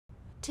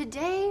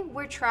Today,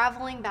 we're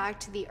traveling back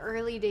to the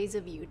early days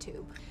of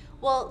YouTube.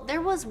 Well,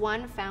 there was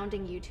one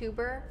founding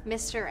YouTuber,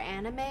 Mr.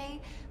 Anime,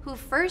 who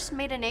first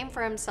made a name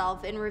for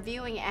himself in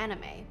reviewing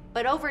anime,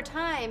 but over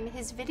time,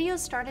 his videos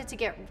started to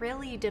get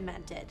really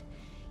demented.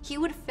 He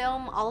would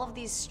film all of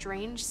these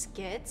strange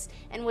skits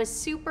and was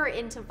super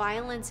into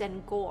violence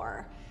and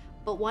gore.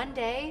 But one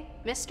day,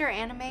 Mr.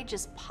 Anime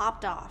just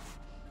popped off.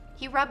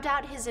 He rubbed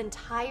out his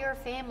entire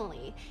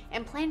family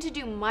and planned to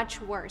do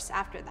much worse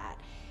after that.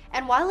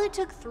 And while it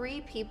took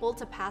 3 people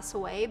to pass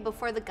away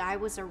before the guy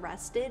was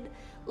arrested,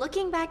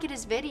 looking back at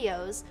his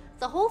videos,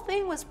 the whole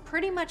thing was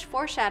pretty much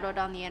foreshadowed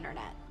on the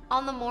internet.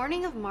 On the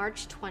morning of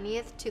March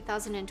 20th,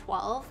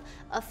 2012,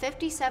 a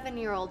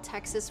 57-year-old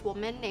Texas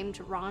woman named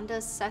Trey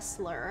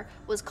Sesler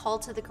was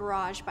called to the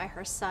garage by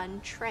her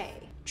son,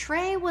 Trey.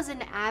 Trey was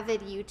an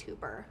avid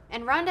YouTuber,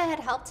 and Rhonda had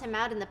helped him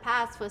out in the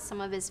past with some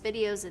of his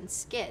videos and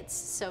skits,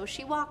 so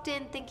she walked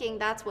in thinking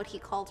that's what he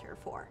called her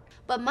for.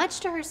 But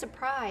much to her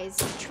surprise,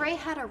 Trey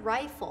had a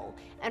rifle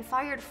and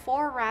fired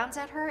 4 rounds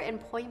at her in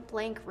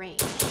point-blank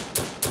range.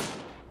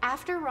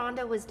 After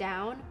Rhonda was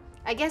down,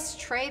 I guess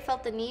Trey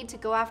felt the need to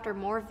go after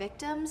more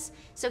victims,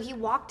 so he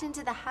walked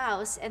into the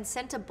house and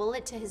sent a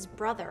bullet to his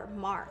brother,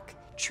 Mark.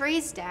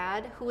 Trey's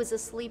dad, who was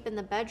asleep in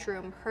the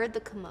bedroom, heard the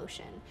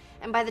commotion,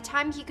 and by the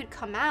time he could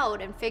come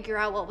out and figure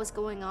out what was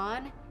going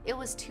on, it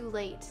was too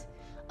late.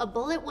 A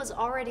bullet was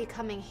already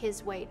coming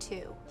his way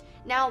too.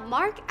 Now,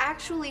 Mark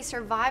actually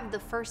survived the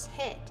first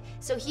hit,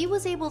 so he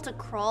was able to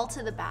crawl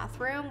to the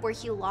bathroom where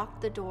he locked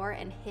the door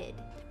and hid.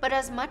 But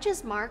as much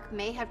as Mark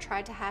may have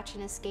tried to hatch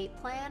an escape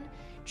plan,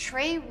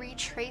 Trey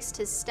retraced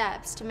his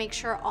steps to make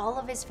sure all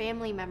of his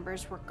family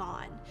members were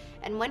gone,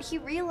 and when he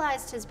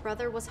realized his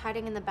brother was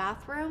hiding in the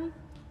bathroom,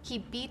 he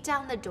beat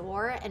down the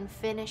door and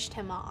finished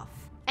him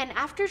off. And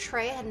after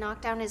Trey had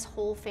knocked down his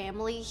whole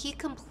family, he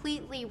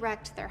completely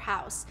wrecked their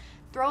house,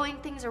 throwing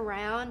things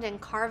around and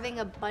carving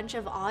a bunch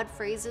of odd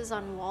phrases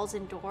on walls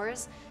and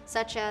doors,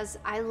 such as,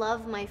 "I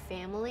love my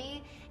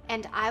family,"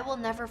 and "I will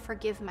never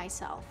forgive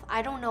myself.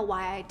 I don't know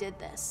why I did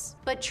this."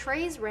 But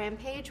Trey's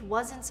rampage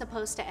wasn't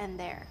supposed to end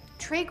there.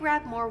 Trey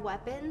grabbed more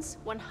weapons,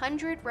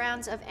 100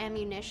 rounds of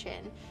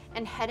ammunition,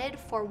 and headed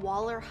for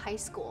Waller High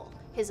School,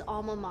 his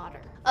alma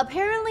mater.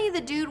 Apparently,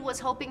 the dude was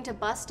hoping to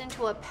bust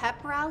into a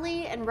pep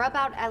rally and rub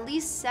out at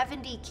least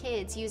 70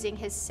 kids using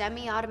his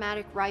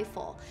semi-automatic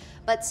rifle,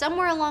 but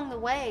somewhere along the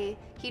way,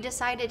 he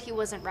decided he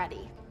wasn't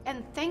ready.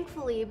 And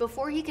thankfully,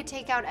 before he could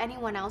take out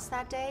anyone else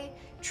that day,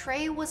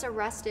 Trey was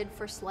arrested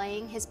for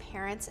slaying his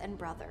parents and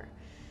brother.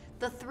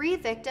 The 3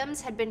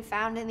 victims had been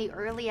found in the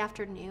early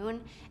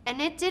afternoon,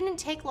 and it didn't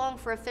take long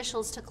for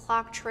officials to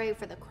clock Trey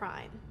for the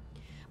crime.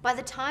 By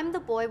the time the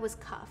boy was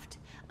cuffed,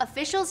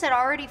 officials had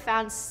already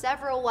found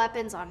several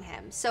weapons on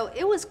him, so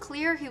it was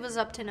clear he was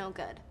up to no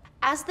good.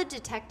 As the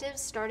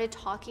detectives started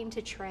talking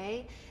to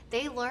Trey,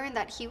 they learned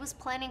that he was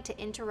planning to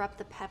interrupt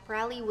the pep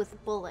rally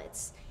with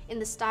bullets, in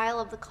the style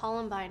of the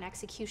Columbine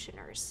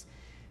executioners.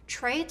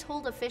 Trey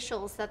told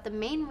officials that the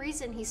main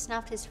reason he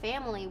snuffed his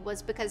family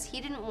was because he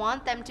didn't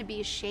want them to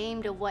be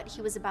ashamed of what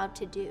he was about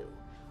to do.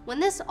 When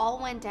this all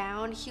went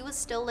down, he was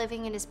still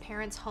living in his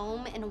parents'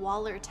 home in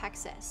Waller,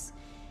 Texas.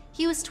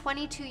 He was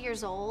 22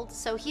 years old,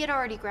 so he had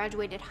already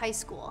graduated high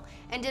school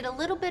and did a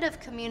little bit of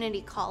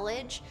community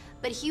college,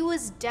 but he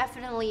was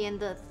definitely in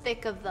the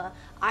thick of the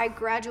 "I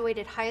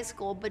graduated high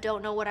school but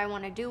don't know what I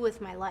want to do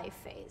with my life"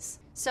 phase.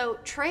 So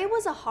Trey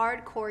was a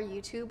hardcore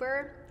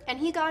YouTuber, and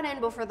he got in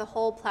before the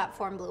whole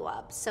platform blew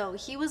up, so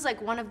he was like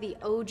one of the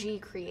OG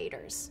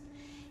creators.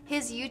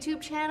 His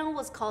YouTube channel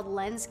was called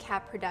Lens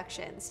Cap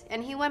Productions,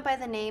 and he went by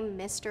the name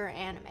Mr.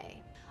 Anime.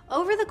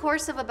 Over the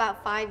course of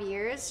about 5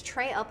 years,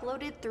 Trey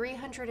uploaded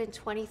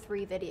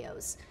 323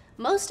 videos,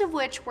 most of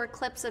which were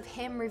clips of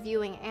him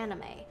reviewing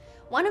anime.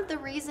 One of the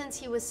reasons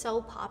he was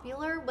so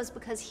popular was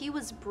because he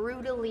was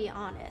brutally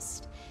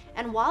honest.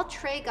 And while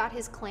Trey got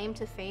his claim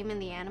to fame in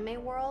the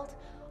anime world,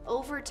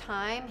 over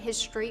time, his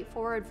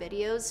straightforward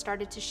videos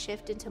started to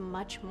shift into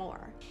much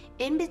more.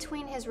 In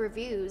between his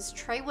reviews,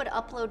 Trey would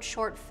upload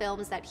short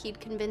films that he'd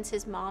convince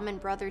his mom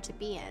and brother to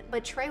be in.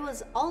 But Trey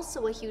was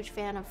also a huge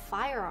fan of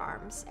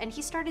firearms, and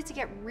he started to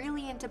get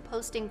really into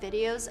posting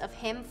videos of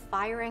him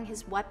firing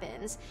his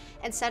weapons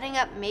and setting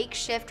up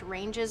makeshift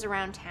ranges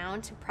around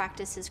town to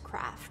practice his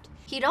craft.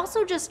 He'd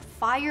also just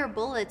fire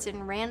bullets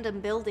in random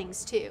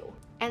buildings too.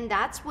 And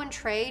that's when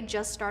Trey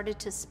just started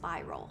to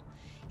spiral.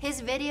 His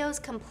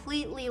videos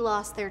completely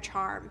lost their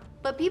charm,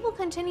 but people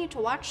continued to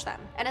watch them.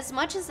 And as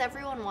much as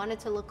everyone wanted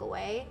to look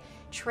away,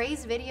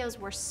 Trey's videos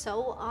were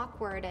so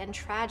awkward and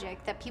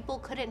tragic that people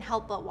couldn't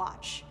help but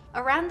watch.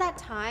 Around that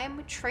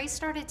time, Trey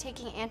started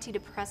taking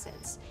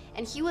antidepressants,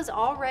 and he was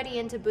already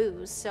into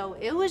booze, so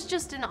it was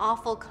just an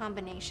awful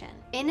combination.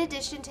 In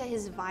addition to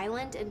his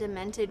violent and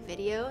demented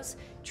videos,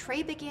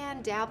 Trey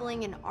began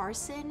dabbling in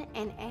arson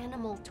and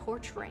animal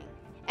torturing.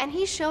 And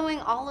he's showing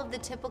all of the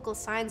typical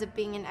signs of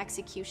being an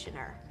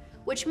executioner,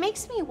 which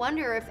makes me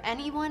wonder if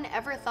anyone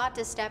ever thought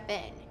to step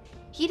in.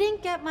 He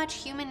didn't get much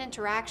human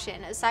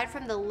interaction aside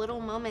from the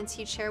little moments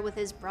he'd share with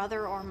his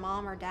brother or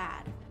mom or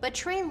dad. But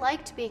Trey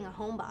liked being a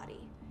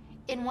homebody.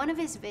 In one of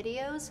his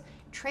videos,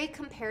 Trey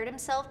compared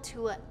himself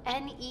to a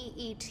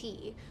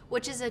NEET,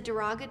 which is a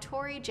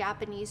derogatory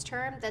Japanese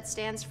term that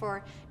stands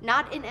for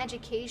not in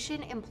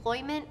education,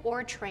 employment,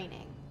 or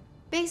training.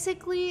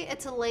 Basically,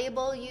 it's a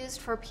label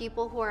used for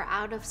people who are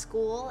out of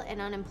school and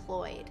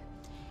unemployed.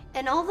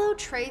 And although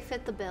Trey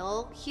fit the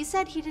bill, he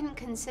said he didn't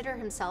consider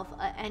himself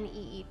a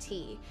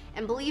NEET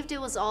and believed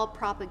it was all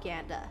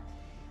propaganda.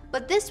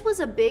 But this was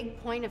a big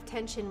point of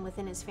tension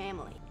within his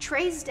family.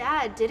 Trey's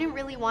dad didn't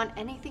really want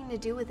anything to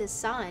do with his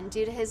son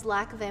due to his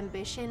lack of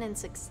ambition and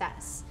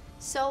success.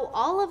 So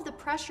all of the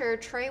pressure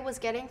Trey was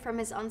getting from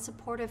his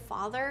unsupportive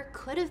father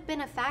could have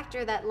been a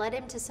factor that led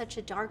him to such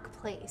a dark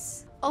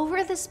place.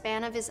 Over the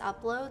span of his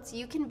uploads,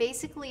 you can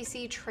basically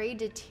see Trey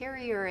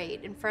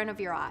deteriorate in front of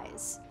your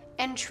eyes.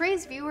 And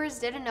Trey's viewers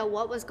didn't know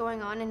what was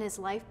going on in his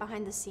life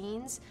behind the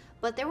scenes,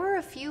 but there were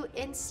a few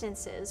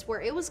instances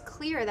where it was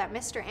clear that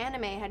Mr.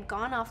 Anime had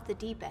gone off the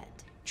deep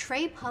end.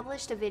 Trey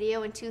published a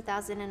video in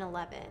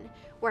 2011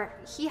 where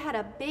he had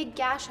a big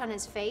gash on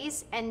his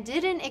face and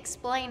didn't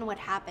explain what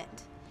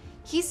happened.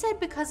 He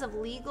said because of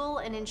legal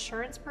and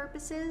insurance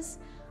purposes,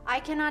 I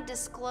cannot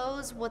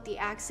disclose what the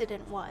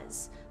accident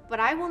was,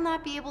 but I will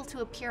not be able to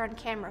appear on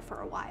camera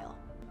for a while.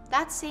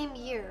 That same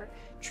year,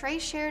 Trey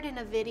shared in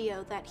a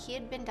video that he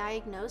had been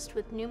diagnosed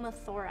with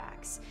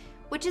pneumothorax,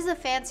 which is a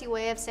fancy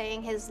way of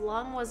saying his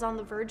lung was on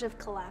the verge of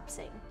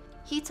collapsing.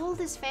 He told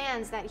his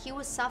fans that he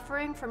was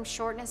suffering from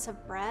shortness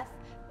of breath,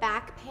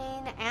 back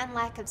pain, and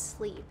lack of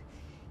sleep.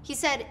 He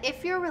said,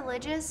 "If you're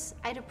religious,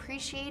 I'd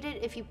appreciate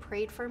it if you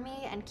prayed for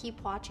me and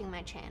keep watching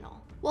my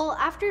channel." Well,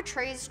 after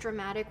Trey's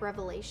dramatic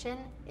revelation,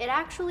 it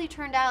actually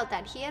turned out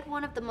that he had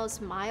one of the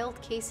most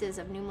mild cases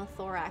of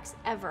pneumothorax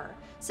ever,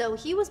 so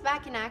he was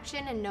back in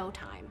action in no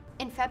time.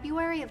 In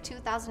February of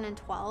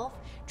 2012,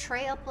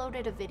 Trey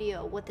uploaded a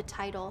video with the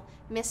title,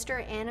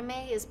 "Mr. Anime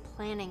is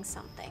planning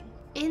something."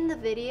 In the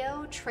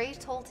video, Trey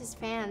told his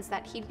fans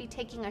that he'd be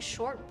taking a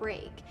short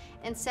break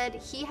and said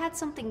he had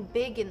something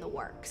big in the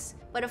works.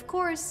 But of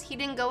course, he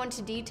didn't go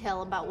into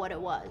detail about what it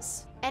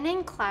was. And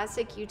in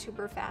classic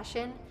YouTuber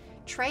fashion,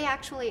 Trey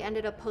actually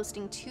ended up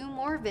posting 2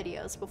 more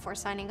videos before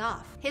signing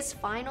off. His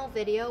final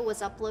video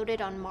was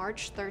uploaded on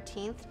March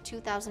 13th,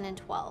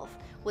 2012,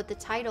 with the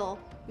title,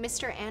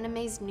 "Mr.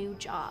 Anime's New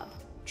Job."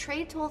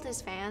 Trey told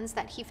his fans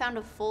that he found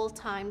a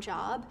full-time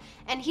job,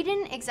 and he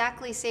didn't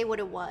exactly say what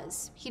it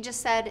was. He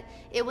just said,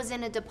 "It was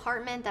in a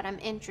department that I'm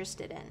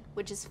interested in,"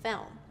 which is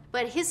film.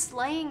 But his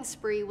slaying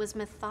spree was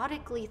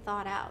methodically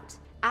thought out.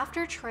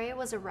 After Trey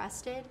was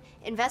arrested,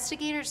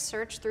 investigators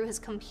searched through his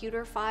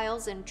computer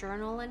files and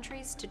journal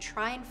entries to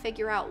try and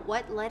figure out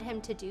what led him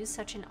to do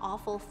such an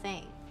awful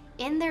thing.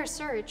 In their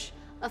search,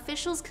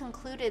 officials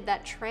concluded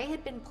that Trey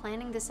had been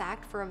planning this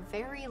act for a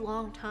very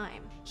long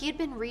time. He had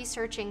been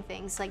researching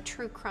things like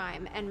true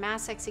crime and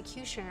mass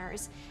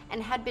executioners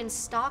and had been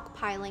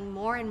stockpiling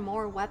more and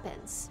more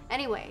weapons.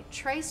 Anyway,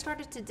 Trey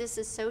started to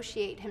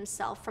disassociate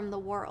himself from the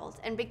world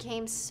and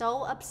became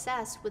so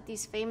obsessed with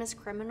these famous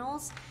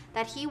criminals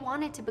that he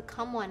wanted to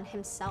become one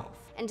himself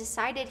and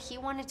decided he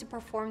wanted to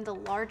perform the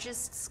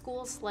largest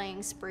school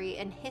slaying spree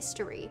in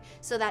history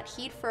so that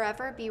he'd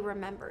forever be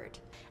remembered.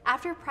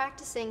 After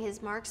practicing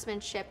his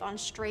marksmanship on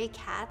stray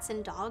cats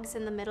and dogs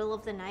in the middle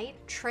of the night,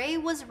 Trey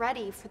was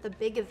ready for the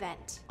big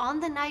event. On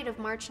the night of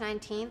March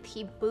 19th,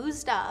 he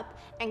boozed up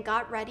and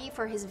got ready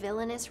for his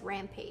villainous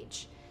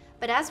rampage.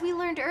 But as we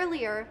learned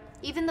earlier,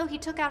 even though he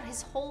took out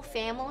his whole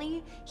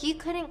family, he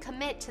couldn't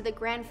commit to the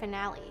grand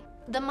finale.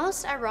 The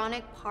most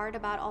ironic part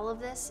about all of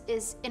this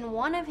is in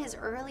one of his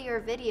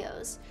earlier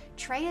videos,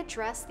 Trey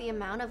addressed the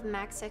amount of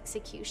mass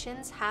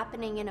executions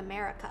happening in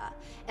America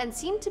and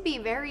seemed to be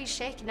very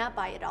shaken up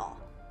by it all.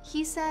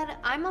 He said,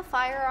 "I'm a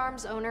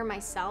firearms owner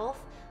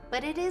myself,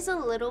 but it is a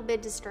little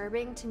bit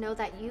disturbing to know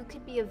that you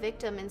could be a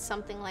victim in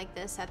something like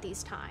this at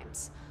these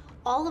times.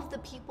 All of the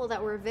people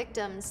that were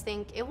victims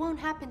think it won't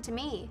happen to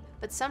me,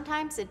 but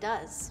sometimes it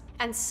does.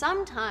 And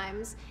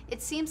sometimes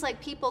it seems like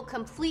people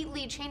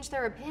completely change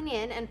their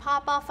opinion and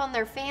pop off on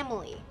their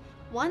family."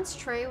 Once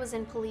Trey was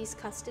in police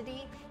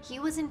custody, he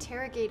was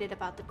interrogated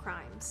about the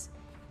crimes.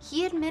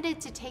 He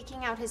admitted to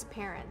taking out his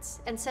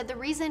parents and said the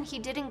reason he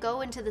didn't go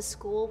into the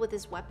school with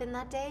his weapon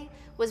that day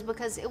was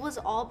because it was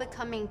all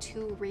becoming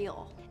too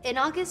real. In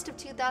August of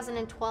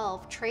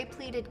 2012, Trey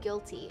pleaded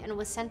guilty and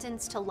was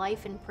sentenced to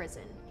life in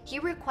prison. He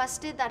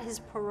requested that his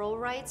parole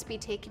rights be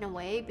taken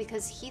away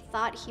because he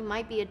thought he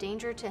might be a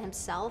danger to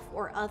himself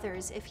or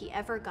others if he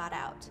ever got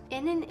out.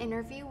 In an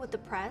interview with the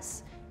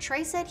press,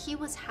 Trey said he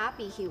was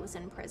happy he was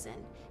in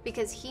prison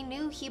because he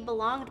knew he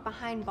belonged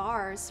behind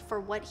bars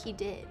for what he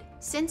did.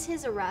 Since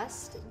his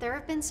arrest, there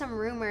have been some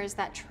rumors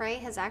that Trey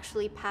has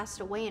actually passed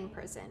away in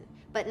prison,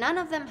 but none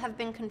of them have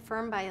been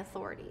confirmed by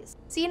authorities.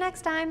 See you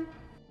next time!